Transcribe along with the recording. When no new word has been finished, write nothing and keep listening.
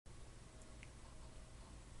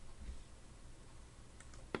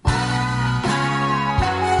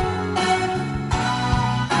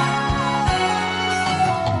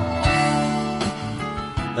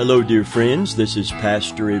Hello, dear friends. This is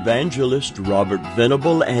Pastor Evangelist Robert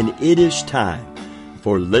Venable, and it is time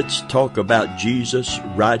for Let's Talk About Jesus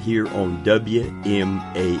right here on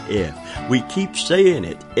WMAF. We keep saying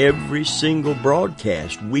it every single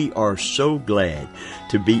broadcast. We are so glad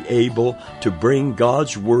to be able to bring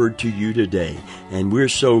God's Word to you today, and we're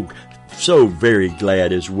so very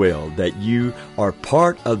glad as well that you are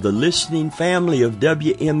part of the listening family of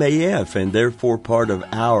WMAF and therefore part of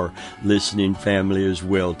our listening family as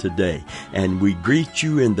well today. And we greet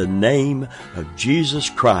you in the name of Jesus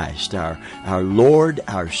Christ, our Lord,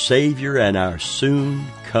 our Savior, and our soon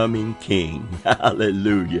coming King.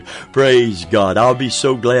 Hallelujah. Praise God. I'll be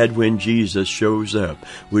so glad when Jesus shows up.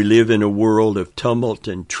 We live in a world of tumult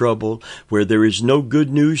and trouble where there is no good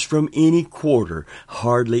news from any quarter,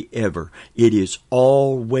 hardly ever. It is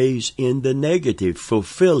always in the negative,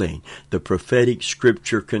 fulfilling the prophetic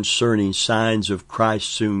scripture concerning signs of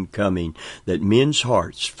Christ's soon coming, that men's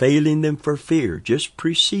hearts, failing them for fear, just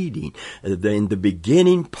preceding in the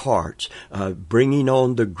beginning parts, bringing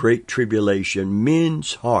on the great tribulation,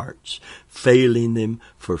 men's hearts failing them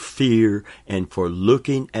for fear and for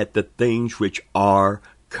looking at the things which are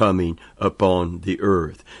coming upon the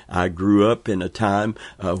earth. I grew up in a time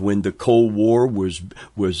when the Cold War was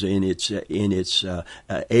in its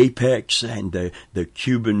apex, and the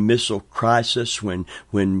Cuban Missile Crisis, when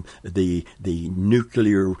the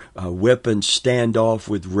nuclear weapons standoff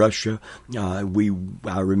with Russia.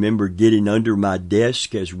 I remember getting under my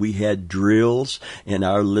desk as we had drills in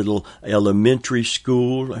our little elementary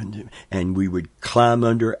school, and we would climb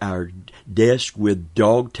under our desk with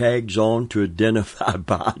dog tags on to identify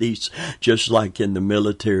bodies, just like in the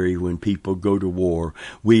military when people go to war.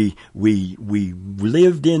 We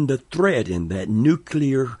lived in the threat, in that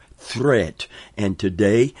nuclear threat, and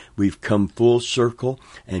today we've come full circle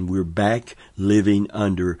and we're back living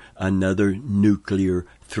under another nuclear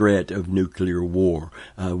threat of nuclear war.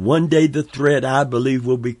 One day the threat, I believe,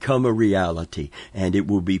 will become a reality, and it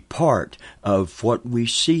will be part of what we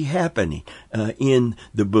see happening in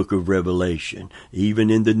the book of Revelation. Even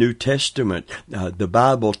in the New Testament, the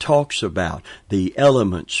Bible talks about the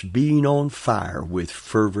elements being on fire with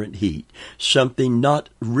fervent heat, something not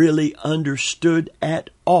really understood at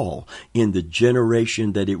all in the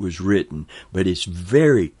generation that it was written, but it's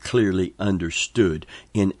very clearly understood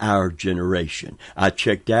in our generation. I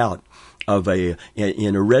checked out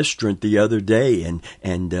in a restaurant the other day,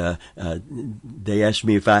 and they asked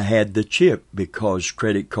me if I had the chip, because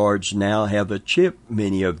credit cards now have a chip,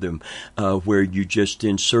 many of them, where you just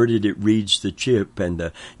insert it, it reads the chip,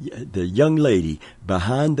 and the young lady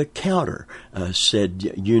behind the counter said,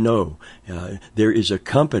 there is a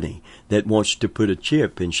company that wants to put a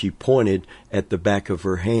chip, and she pointed at the back of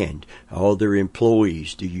her hand, all their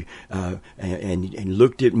employees, and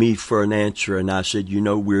looked at me for an answer, and I said,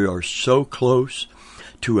 we are so close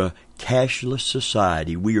to a cashless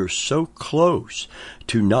society. We are so close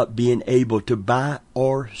to not being able to buy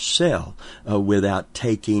or sell without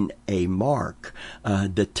taking a mark.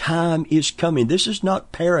 The time is coming. This is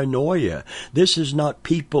not paranoia. This is not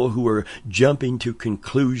people who are jumping to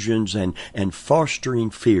conclusions and fostering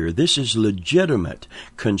fear. This is legitimate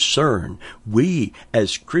concern. We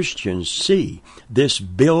as Christians see this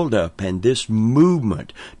build-up and this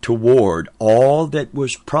movement toward all that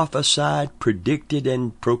was prophesied, predicted,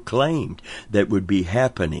 and proclaimed that would be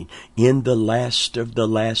happening in the last of the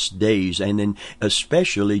last days, and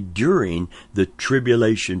especially during the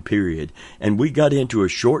tribulation period. And we got into a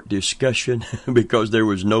short discussion because there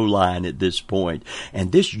was no line at this point.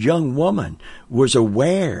 And this young woman was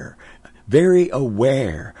aware, very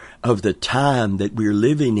aware of the time that we're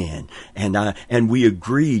living in, and we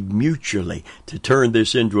agreed mutually to turn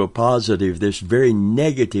this into a positive, this very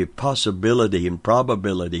negative possibility and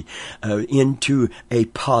probability into a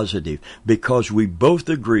positive, because we both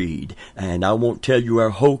agreed, and I won't tell you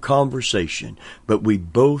our whole conversation, but we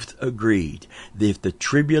both agreed that if the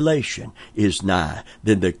tribulation is nigh,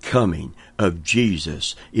 then the coming of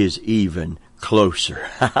Jesus is even closer.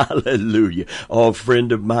 Hallelujah. Oh,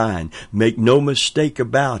 friend of mine, make no mistake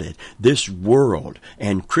about it. This world,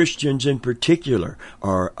 and Christians in particular,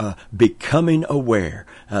 are becoming aware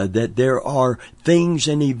that there are things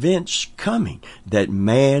and events coming that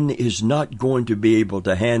man is not going to be able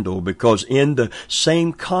to handle, because in the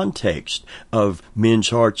same context of men's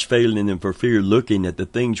hearts failing them for fear, looking at the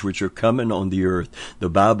things which are coming on the earth, the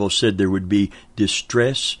Bible said there would be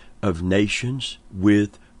distress of nations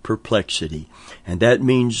with perplexity. And that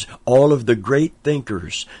means all of the great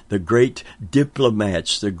thinkers, the great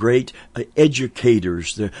diplomats, the great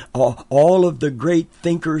educators, all of the great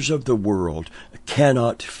thinkers of the world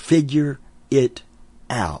cannot figure it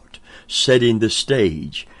out. setting the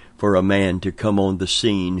stage for a man to come on the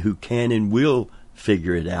scene who can and will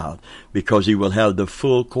figure it out, because he will have the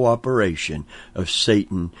full cooperation of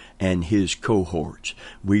Satan and his cohorts.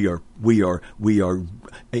 We are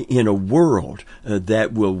in a world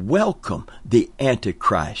that will welcome the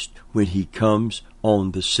Antichrist when he comes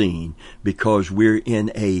on the scene, because we're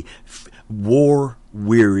in a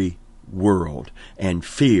war-weary world, and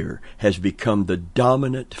fear has become the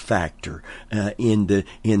dominant factor in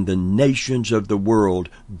the nations of the world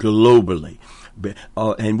globally.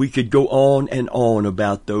 And we could go on and on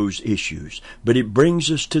about those issues, but it brings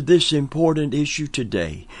us to this important issue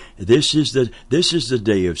today. This is the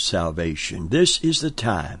day of salvation. This is the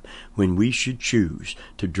time when we should choose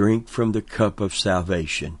to drink from the cup of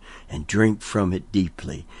salvation and drink from it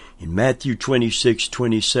deeply. In Matthew 26,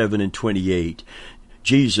 27, and 28,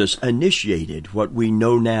 Jesus initiated what we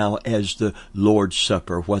know now as the Lord's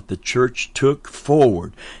Supper, what the church took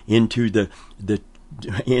forward into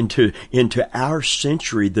into our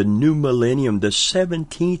century, the new millennium, the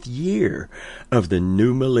 17th year of the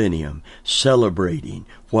new millennium, celebrating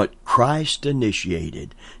what Christ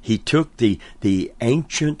initiated. He took the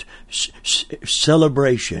ancient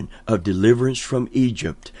celebration of deliverance from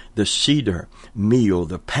Egypt, the Seder meal,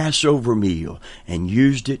 the Passover meal, and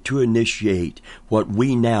used it to initiate what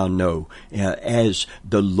we now know as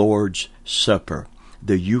the Lord's Supper.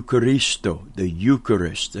 The Eucharisto, the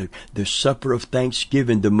Eucharist, the supper of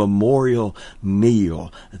thanksgiving, the memorial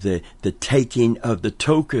meal, the taking of the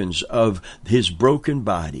tokens of his broken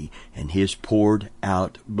body and his poured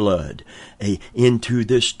out blood into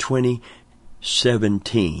this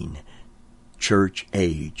 2017 church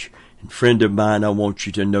age. And friend of mine, I want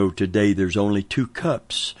you to know today there's only 2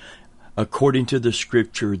 cups according to the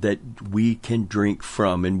Scripture that we can drink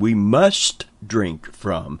from, and we must drink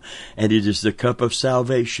from, and it is the cup of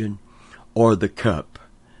salvation or the cup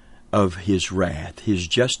of his wrath, his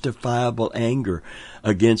justifiable anger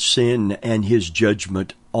against sin and his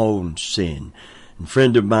judgment on sin. And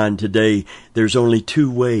friend of mine, today there's only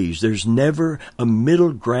 2 ways. There's never a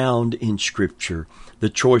middle ground in Scripture. The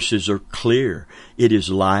choices are clear. It is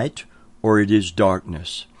light or it is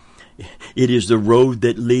darkness. It is the road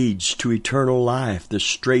that leads to eternal life, the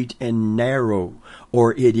straight and narrow,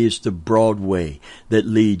 or it is the broad way that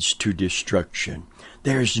leads to destruction.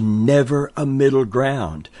 There's never a middle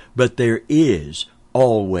ground, but there is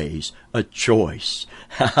always a choice.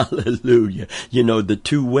 Hallelujah. You know, the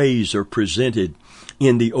 2 ways are presented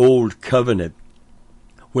in the Old Covenant,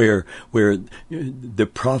 where the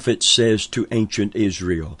prophet says to ancient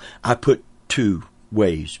Israel, I put 2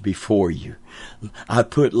 ways before you. I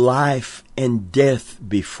put life and death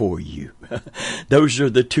before you. Those are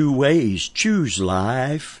the 2 ways. Choose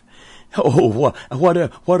life. Oh, what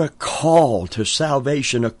a call to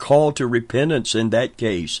salvation, a call to repentance in that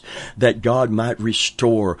case, that God might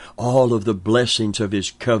restore all of the blessings of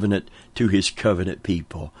his covenant to his covenant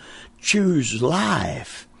people. Choose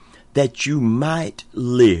life that you might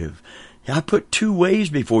live. I put 2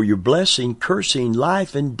 ways before you, blessing, cursing,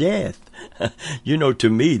 life, and death. You know,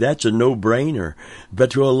 to me, that's a no-brainer.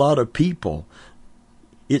 But to a lot of people,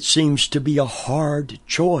 it seems to be a hard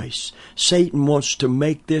choice. Satan wants to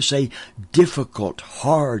make this a difficult,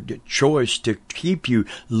 hard choice to keep you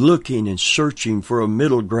looking and searching for a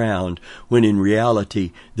middle ground, when in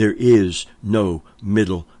reality there is no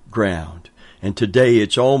middle ground. And today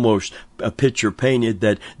it's almost a picture painted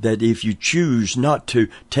that if you choose not to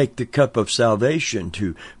take the cup of salvation,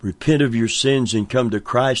 to repent of your sins and come to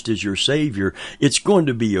Christ as your Savior, it's going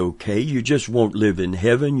to be okay. You just won't live in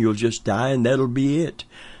heaven. You'll just die, and that'll be it.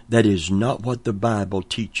 That is not what the Bible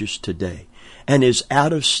teaches today, and is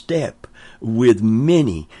out of step with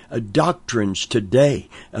many doctrines today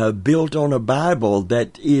built on a Bible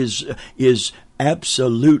that is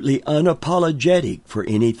absolutely unapologetic for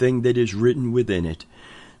anything that is written within it.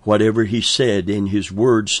 Whatever he said in his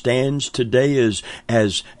word stands today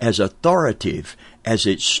as authoritative as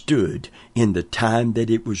it stood in the time that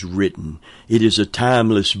it was written. It is a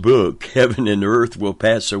timeless book. Heaven and earth will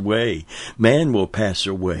pass away. Man will pass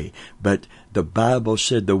away. But the Bible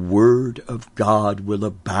said the word of God will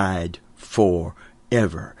abide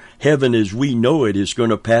forever. Heaven as we know it is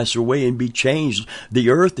going to pass away and be changed.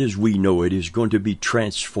 The earth as we know it is going to be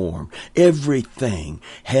transformed. Everything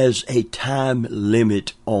has a time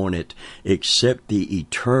limit on it except the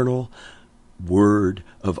eternal Word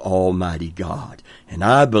of Almighty God. And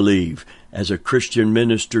I believe as a Christian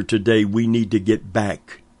minister today, we need to get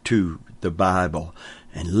back to the Bible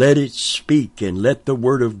and let it speak and let the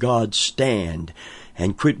Word of God stand,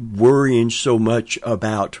 and quit worrying so much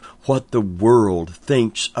about what the world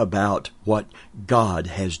thinks about what God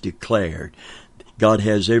has declared. God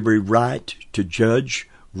has every right to judge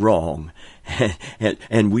wrong,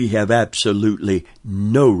 and we have absolutely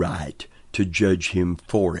no right to judge him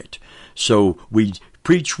for it. So we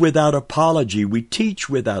preach without apology. We teach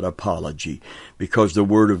without apology, because the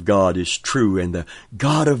Word of God is true, and the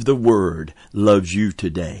God of the Word loves you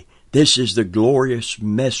today. This is the glorious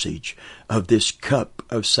message of this cup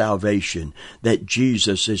of salvation that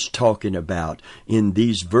Jesus is talking about in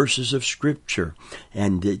these verses of Scripture.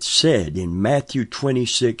 And it said in Matthew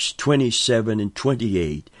 26, 27, and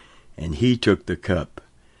 28, "And he took the cup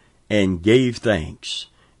and gave thanks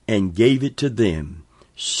and gave it to them,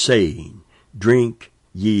 saying, Drink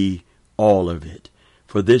ye all of it.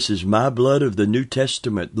 For this is my blood of the New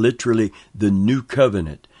Testament," literally the new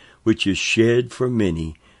covenant, "which is shed for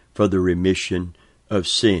many for the remission of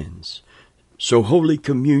sins." So Holy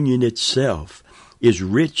Communion itself is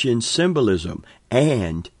rich in symbolism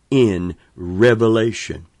and in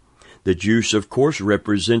revelation. The juice, of course,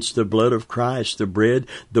 represents the blood of Christ, the bread,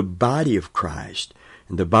 the body of Christ.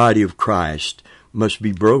 And the body of Christ must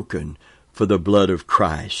be broken for the blood of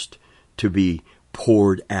Christ to be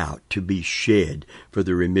poured out, to be shed for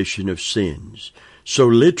the remission of sins. So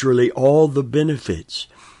literally all the benefits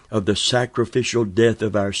of the sacrificial death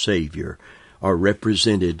of our Savior are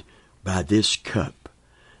represented by this cup.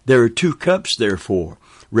 There are two cups, therefore,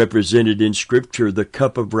 represented in Scripture: the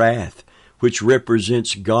cup of wrath, which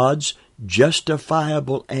represents God's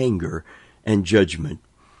justifiable anger and judgment,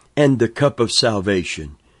 and the cup of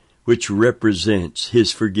salvation, which represents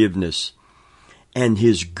his forgiveness and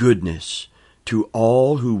his goodness to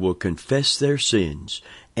all who will confess their sins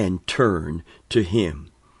and turn to him.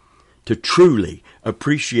 To truly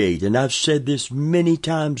appreciate, and I've said this many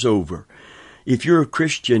times over, if you're a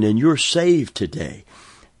Christian and you're saved today,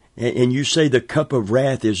 and you say the cup of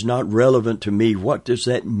wrath is not relevant to me, what does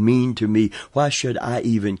that mean to me? Why should I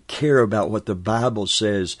even care about what the Bible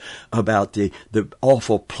says about the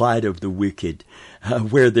awful plight of the wicked,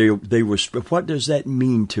 where they were? What does that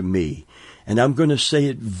mean to me? And I'm going to say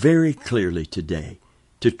it very clearly today.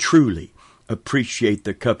 To truly appreciate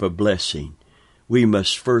the cup of blessing, we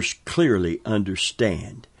must first clearly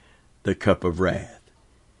understand the cup of wrath.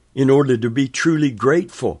 In order to be truly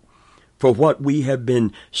grateful for what we have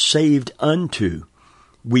been saved unto,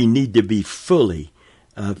 we need to be fully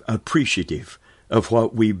appreciative of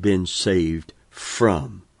what we've been saved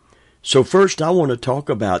from. So first I want to talk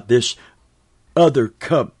about this other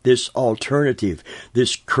cup, this alternative,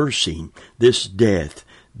 this cursing, this death,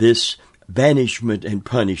 this banishment and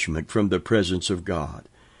punishment from the presence of God.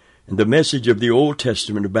 And the message of the Old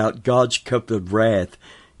Testament about God's cup of wrath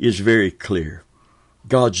is very clear.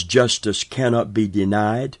 God's justice cannot be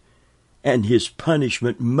denied, and his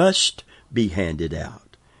punishment must be handed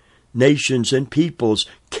out. Nations and peoples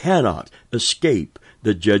cannot escape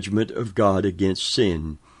the judgment of God against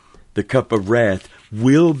sin. The cup of wrath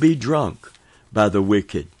will be drunk by the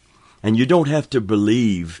wicked. And you don't have to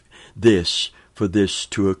believe this for this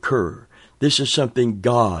to occur. This is something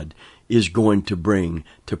God is going to bring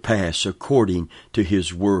to pass according to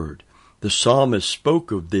his word. The psalmist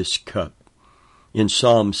spoke of this cup in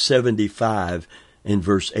Psalm 75 and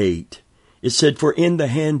verse 8. It said, "For in the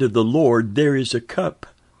hand of the Lord there is a cup.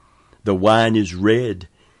 The wine is red,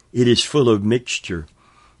 it is full of mixture,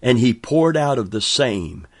 and he poured out of the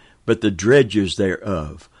same, but the dregs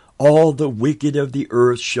thereof. All the wicked of the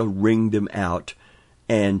earth shall wring them out,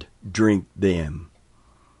 and drink them."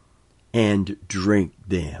 And drink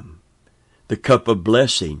them. The cup of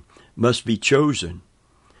blessing must be chosen.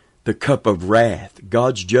 The cup of wrath,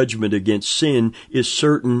 God's judgment against sin, is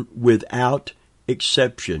certain without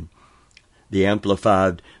exception. The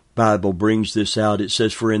Amplified Bible brings this out. It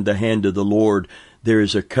says, "For in the hand of the Lord there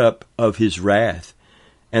is a cup of his wrath,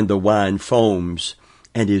 and the wine foams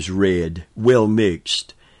and is red, well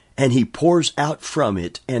mixed. And he pours out from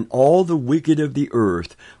it, and all the wicked of the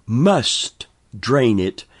earth must drain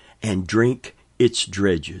it and drink its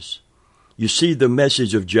dregs." You see, the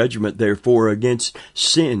message of judgment, therefore, against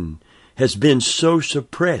sin has been so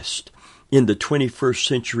suppressed in the 21st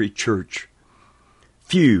century church.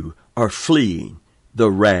 Few are fleeing the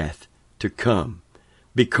wrath to come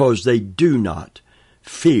because they do not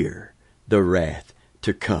fear the wrath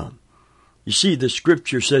to come. You see, the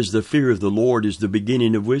Scripture says the fear of the Lord is the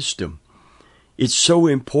beginning of wisdom. It's so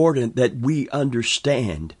important that we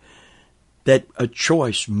understand that a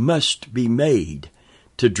choice must be made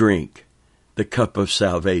to drink the cup of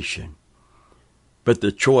salvation. But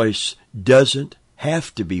the choice doesn't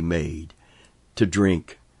have to be made to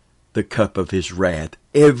drink the cup of his wrath.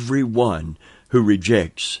 Everyone who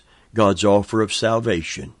rejects God's offer of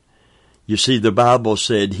salvation You see, the Bible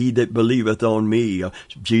said, he that believeth on me,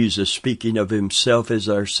 Jesus speaking of himself as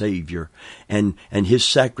our Savior, and his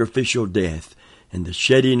sacrificial death, and the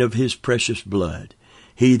shedding of his precious blood,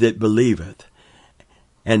 he that believeth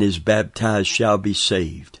and is baptized shall be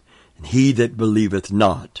saved, and he that believeth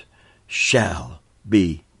not shall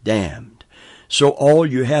be damned. So all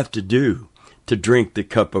you have to do to drink the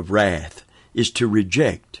cup of wrath is to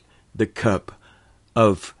reject the cup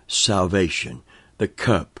of salvation, the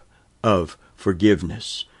cup of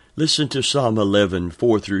forgiveness. Listen to Psalm 11,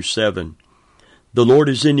 4 through 7. The Lord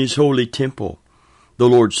is in his holy temple. The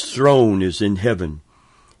Lord's throne is in heaven.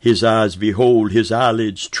 His eyes behold, his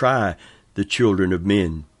eyelids try the children of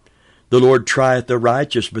men. The Lord trieth the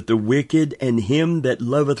righteous, but the wicked and him that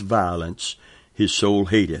loveth violence his soul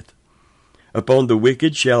hateth. Upon the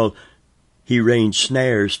wicked shall he rain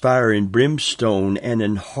snares, fire and brimstone, and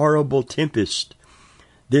an horrible tempest.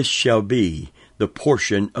 This shall be the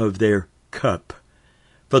portion of their cup.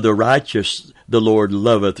 For the righteous the Lord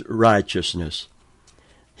loveth righteousness.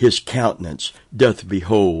 His countenance doth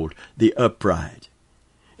behold the upright.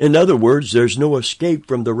 In other words, there's no escape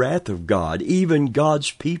from the wrath of God. Even God's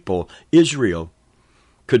people, Israel,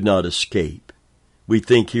 could not escape. We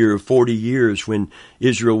think here of 40 years when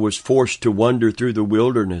Israel was forced to wander through the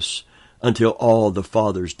wilderness until all the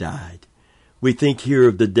fathers died. We think here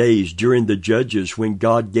of the days during the Judges when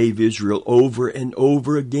God gave Israel over and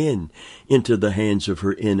over again into the hands of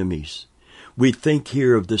her enemies. We think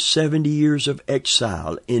here of the 70 years of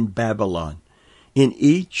exile in Babylon. In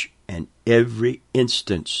each and every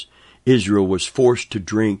instance, Israel was forced to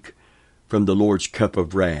drink from the Lord's cup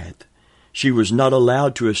of wrath. She was not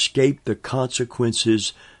allowed to escape the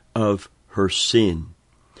consequences of her sin.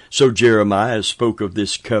 So Jeremiah spoke of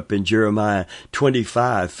this cup in Jeremiah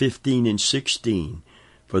 25, 15 and 16.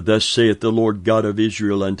 For thus saith the Lord God of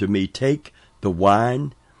Israel unto me, take the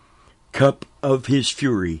wine cup of his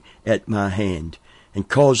fury at my hand, and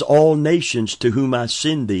cause all nations to whom I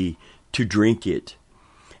send thee to drink it.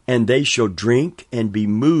 And they shall drink and be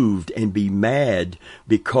moved and be mad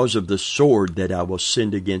because of the sword that I will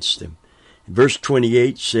send against them. Verse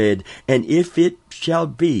 28 said, and if it shall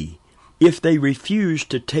be, if they refuse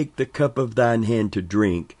to take the cup of thine hand to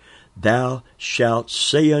drink, thou shalt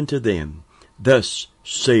say unto them, thus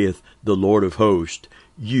saith the Lord of hosts,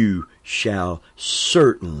 you shall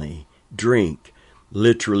certainly drink.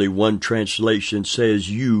 Literally, one translation says,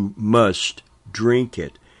 you must drink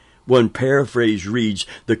it. One paraphrase reads,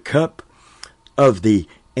 the cup of the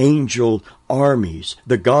angel armies,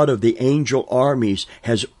 the God of the angel armies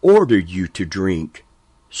has ordered you to drink.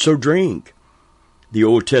 So drink. The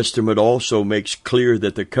Old Testament also makes clear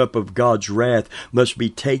that the cup of God's wrath must be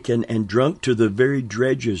taken and drunk to the very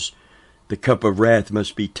dregs. The cup of wrath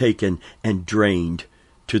must be taken and drained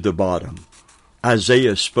to the bottom.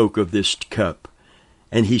 Isaiah spoke of this cup,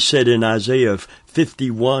 and he said in Isaiah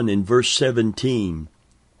 51 in verse 17,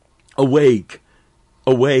 awake,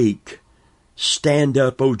 awake, stand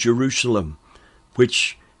up, O Jerusalem,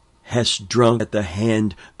 which hast drunk at the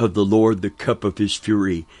hand of the Lord the cup of his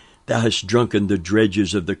fury. Thou hast drunken the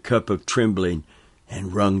dregs of the cup of trembling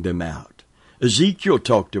and wrung them out. Ezekiel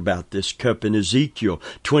talked about this cup in Ezekiel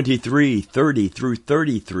 23, 30 through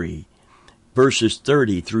 33, verses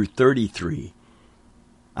 30 through 33.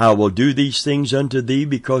 I will do these things unto thee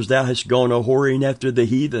because thou hast gone a whoring after the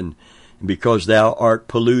heathen, and because thou art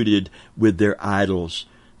polluted with their idols.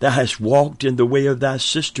 Thou hast walked in the way of thy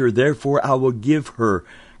sister, therefore I will give her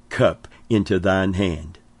cup into thine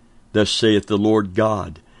hand. Thus saith the Lord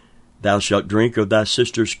God, thou shalt drink of thy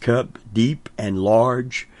sister's cup, deep and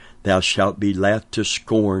large. Thou shalt be laughed to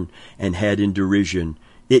scorn and had in derision.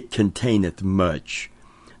 It containeth much.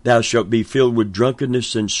 Thou shalt be filled with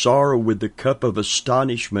drunkenness and sorrow, with the cup of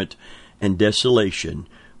astonishment and desolation,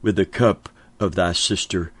 with the cup of thy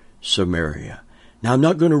sister Samaria. Now, I'm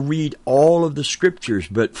not going to read all of the scriptures,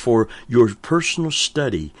 but for your personal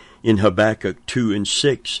study, in Habakkuk 2 and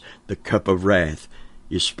 6, the cup of wrath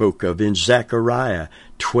is spoke of. In Zechariah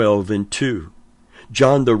 12 and 2.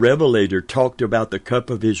 John the Revelator talked about the cup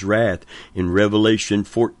of his wrath in Revelation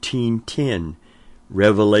 14:10,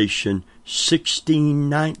 Revelation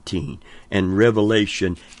 16:19, and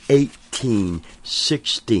Revelation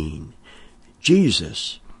 18:16.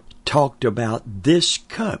 Jesus talked about this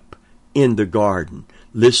cup in the garden.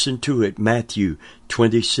 Listen to it, Matthew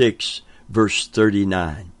 26, verse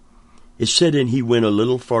 39. It said, and he went a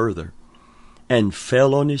little further, and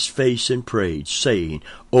fell on his face and prayed, saying,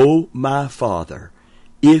 O my Father,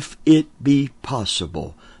 if it be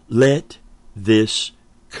possible, let this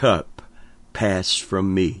cup pass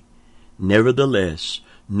from me. Nevertheless,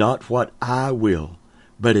 not what I will,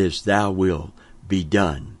 but as thou wilt be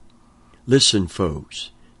done. Listen,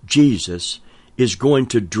 folks, Jesus is going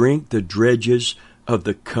to drink the dregs of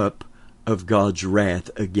the cup of God's wrath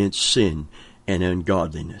against sin and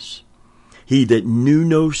ungodliness. He that knew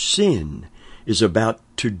no sin is about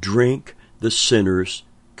to drink the sinner's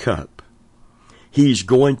cup. He's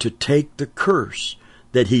going to take the curse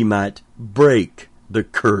that he might break the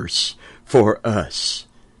curse for us.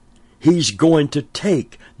 He's going to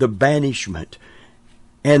take the banishment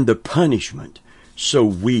and the punishment so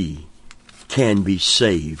we can be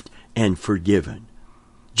saved and forgiven.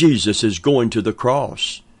 Jesus is going to the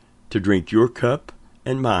cross to drink your cup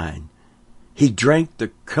and mine. He drank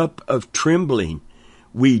the cup of trembling.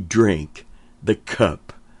 We drink the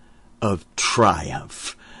cup of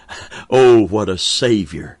triumph. Oh, what a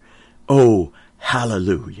Savior. Oh,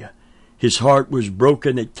 hallelujah. His heart was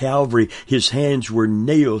broken at Calvary. His hands were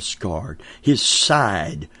nail-scarred. His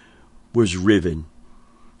side was riven.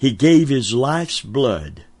 He gave his life's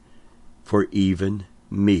blood for even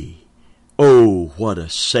me. Oh, what a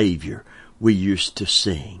Savior we used to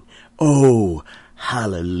sing. Oh,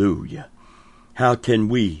 hallelujah. How can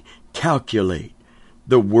we calculate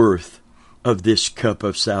the worth of this cup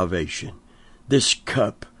of salvation, this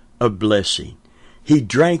cup of blessing? He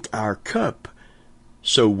drank our cup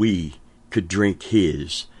so we could drink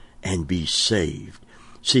his and be saved.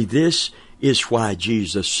 See, this is why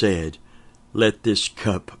Jesus said, "Let this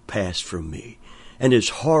cup pass from me." And as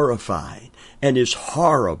horrifying and as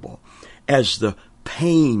horrible as the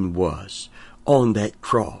pain was on that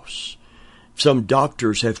cross, some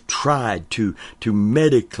doctors have tried to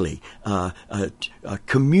medically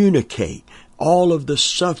communicate all of the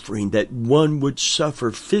suffering that one would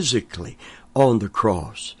suffer physically on the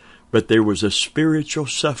cross. But there was a spiritual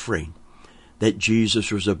suffering that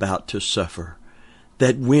Jesus was about to suffer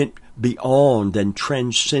that went beyond and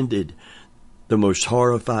transcended the most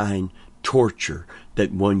horrifying torture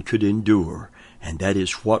that one could endure. And that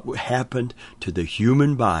is what happened to the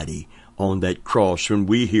human body on that cross. When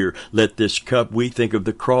we hear, "Let this cup," we think of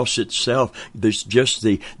the cross itself. There's just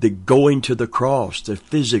the going to the cross, the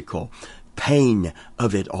physical pain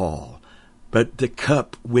of it all. But the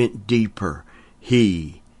cup went deeper.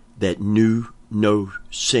 He that knew no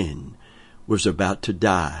sin was about to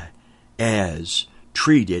die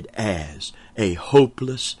treated as a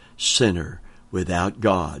hopeless sinner without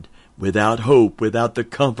God, without hope, without the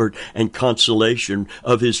comfort and consolation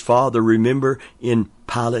of his Father. Remember in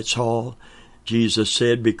Pilate's hall, Jesus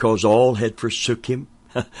said, because all had forsook him,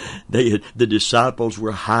 the disciples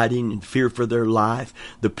were hiding in fear for their life.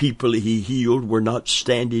 The people he healed were not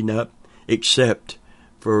standing up, except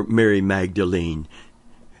for Mary Magdalene,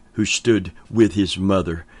 who stood with his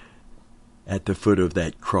mother at the foot of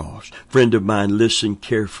that cross. Friend of mine, listen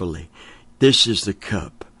carefully. This is the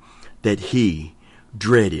cup that he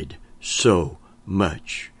dreaded so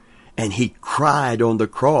much. And he cried on the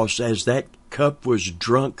cross as that cup was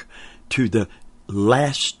drunk to the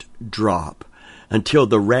last drop, until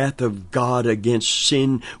the wrath of God against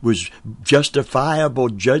sin was justifiable.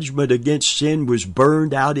 Judgment against sin was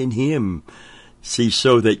burned out in him. See,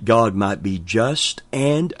 so that God might be just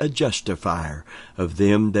and a justifier of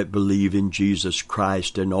them that believe in Jesus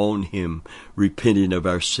Christ and on him, repenting of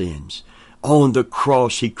our sins. On the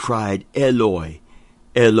cross he cried, "Eloi,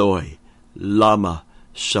 Eloi, lama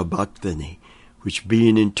sabachthani," which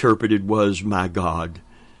being interpreted was, my God,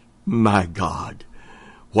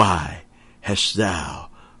 why hast thou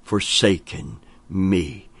forsaken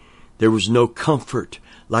me?" There was no comfort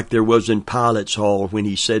like there was in Pilate's hall when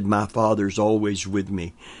he said, "My Father's always with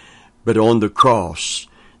me." But on the cross,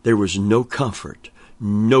 there was no comfort,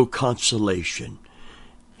 no consolation.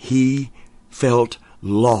 He felt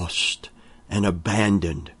lost and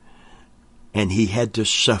abandoned, and he had to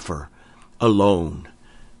suffer alone,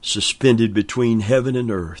 suspended between heaven and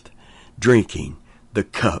earth, drinking the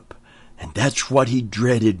cup. And that's what he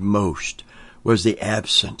dreaded most, was the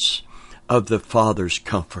absence of the Father's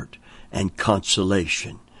comfort and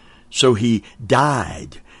consolation. So he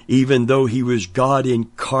died, even though he was God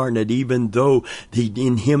incarnate, even though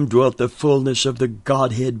in him dwelt the fullness of the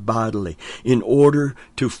Godhead bodily, in order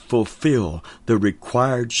to fulfill the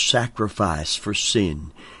required sacrifice for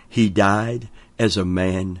sin. He died as a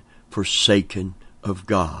man forsaken of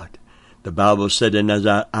God. The Bible said in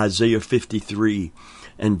Isaiah 53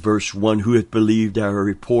 and verse 1, "Who hath believed our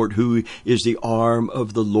report? Who is the arm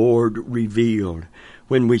of the Lord revealed?"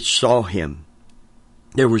 When we saw him,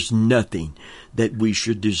 there was nothing that we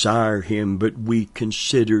should desire him, but we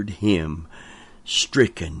considered him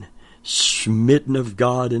stricken, smitten of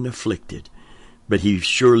God, and afflicted. But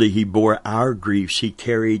he bore our griefs. He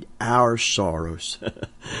carried our sorrows.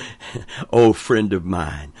 Oh, friend of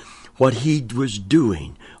mine, what he was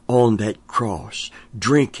doing on that cross,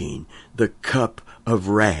 drinking the cup of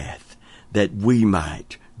wrath, that we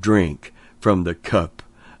might drink from the cup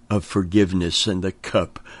of forgiveness and the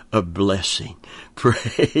cup of blessing.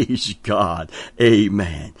 Praise God.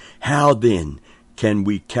 Amen. How then can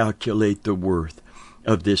we calculate the worth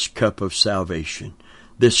of this cup of salvation,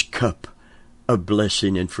 this cup of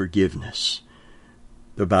blessing and forgiveness?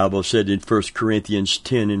 The Bible said in 1 Corinthians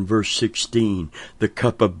 10 and verse 16, the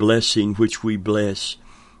cup of blessing which we bless,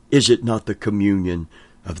 is it not the communion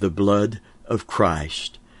of the blood of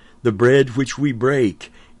Christ? The bread which we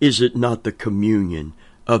break, is it not the communion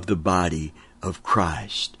of the body of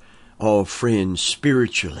Christ? Oh, friends,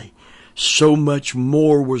 spiritually, so much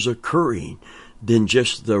more was occurring than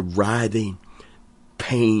just the writhing,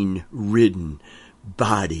 pain-ridden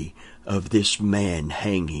body of this man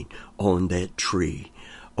hanging on that tree.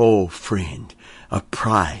 Oh, friend, a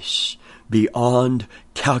price beyond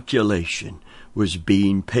calculation was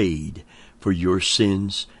being paid for your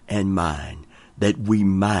sins and mine, that we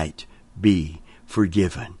might be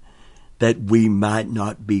forgiven, that we might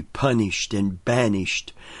not be punished and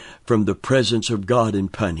banished from the presence of God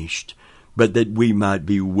and punished, but that we might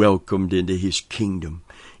be welcomed into his kingdom,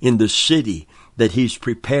 in the city that he's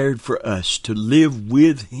prepared for us to live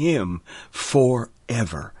with him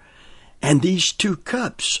forever. And these two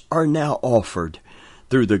cups are now offered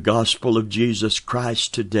through the gospel of Jesus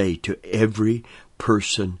Christ today to every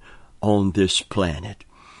person on this planet.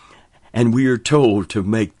 And we are told to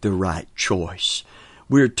make the right choice.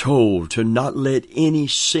 We're told to not let any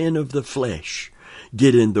sin of the flesh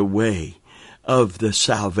get in the way of the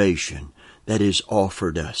salvation that is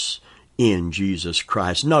offered us in Jesus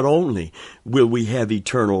Christ. Not only will we have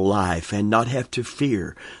eternal life and not have to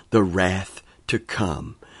fear the wrath to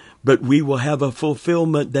come, but we will have a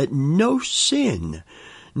fulfillment that no sin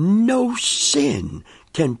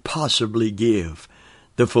can possibly give.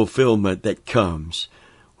 The fulfillment that comes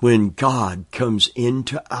when God comes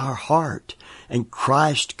into our heart and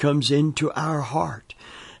Christ comes into our heart.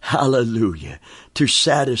 Hallelujah. To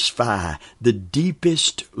satisfy the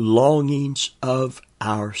deepest longings of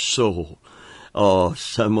our soul. Oh,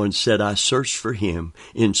 someone said, I searched for him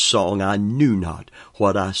in song. I knew not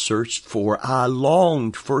what I searched for. I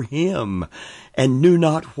longed for him and knew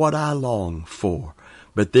not what I longed for.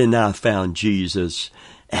 But then I found Jesus,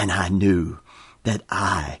 and I knew that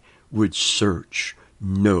I would search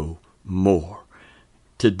no more.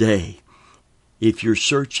 Today, if you're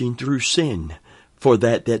searching through sin for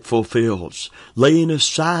that fulfills, laying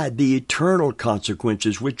aside the eternal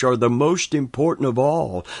consequences, which are the most important of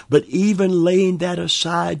all, but even laying that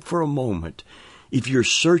aside for a moment, if you're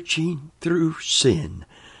searching through sin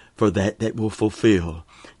for that will fulfill,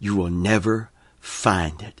 you will never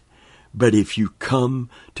find it. But if you come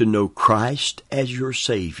to know Christ as your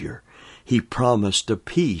Savior, he promised a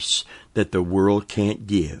peace that the world can't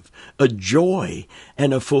give, a joy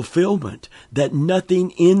and a fulfillment that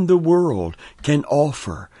nothing in the world can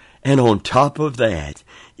offer, and on top of that,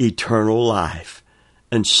 eternal life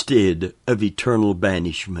instead of eternal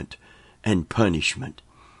banishment and punishment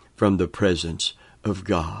from the presence of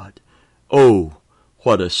God. Oh,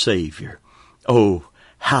 what a Savior! Oh,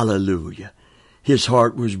 hallelujah! His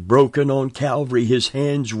heart was broken on Calvary. His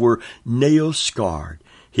hands were nail-scarred.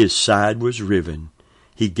 His side was riven.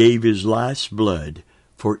 He gave his life's blood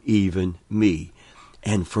for even me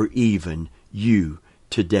and for even you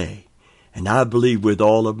today. And I believe with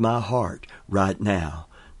all of my heart right now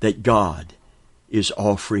that God is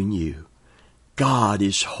offering you. God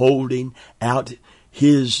is holding out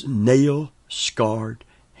his nail-scarred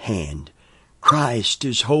hand. Christ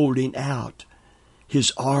is holding out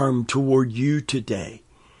his arm toward you today.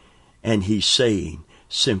 And he's saying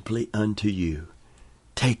simply unto you,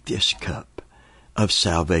 take this cup of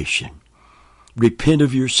salvation. Repent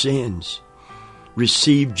of your sins.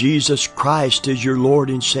 Receive Jesus Christ as your Lord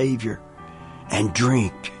and Savior. And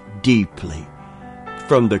drink deeply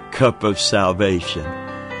from the cup of salvation.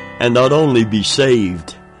 And not only be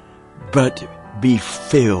saved, but be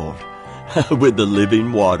filled with the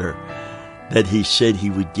living water that he said he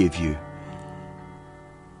would give you.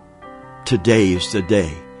 Today is the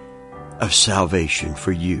day of salvation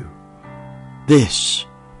for you. This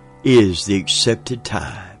is the accepted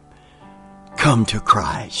time. Come to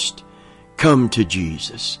Christ. Come to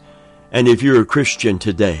Jesus. And if you're a Christian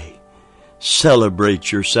today,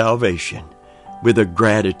 celebrate your salvation with a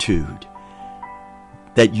gratitude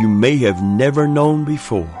that you may have never known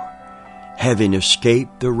before, having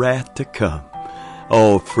escaped the wrath to come.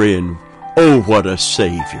 Oh, friend, oh, what a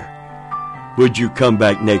Savior. Would you come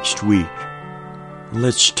back next week?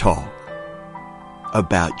 Let's talk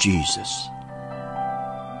about Jesus.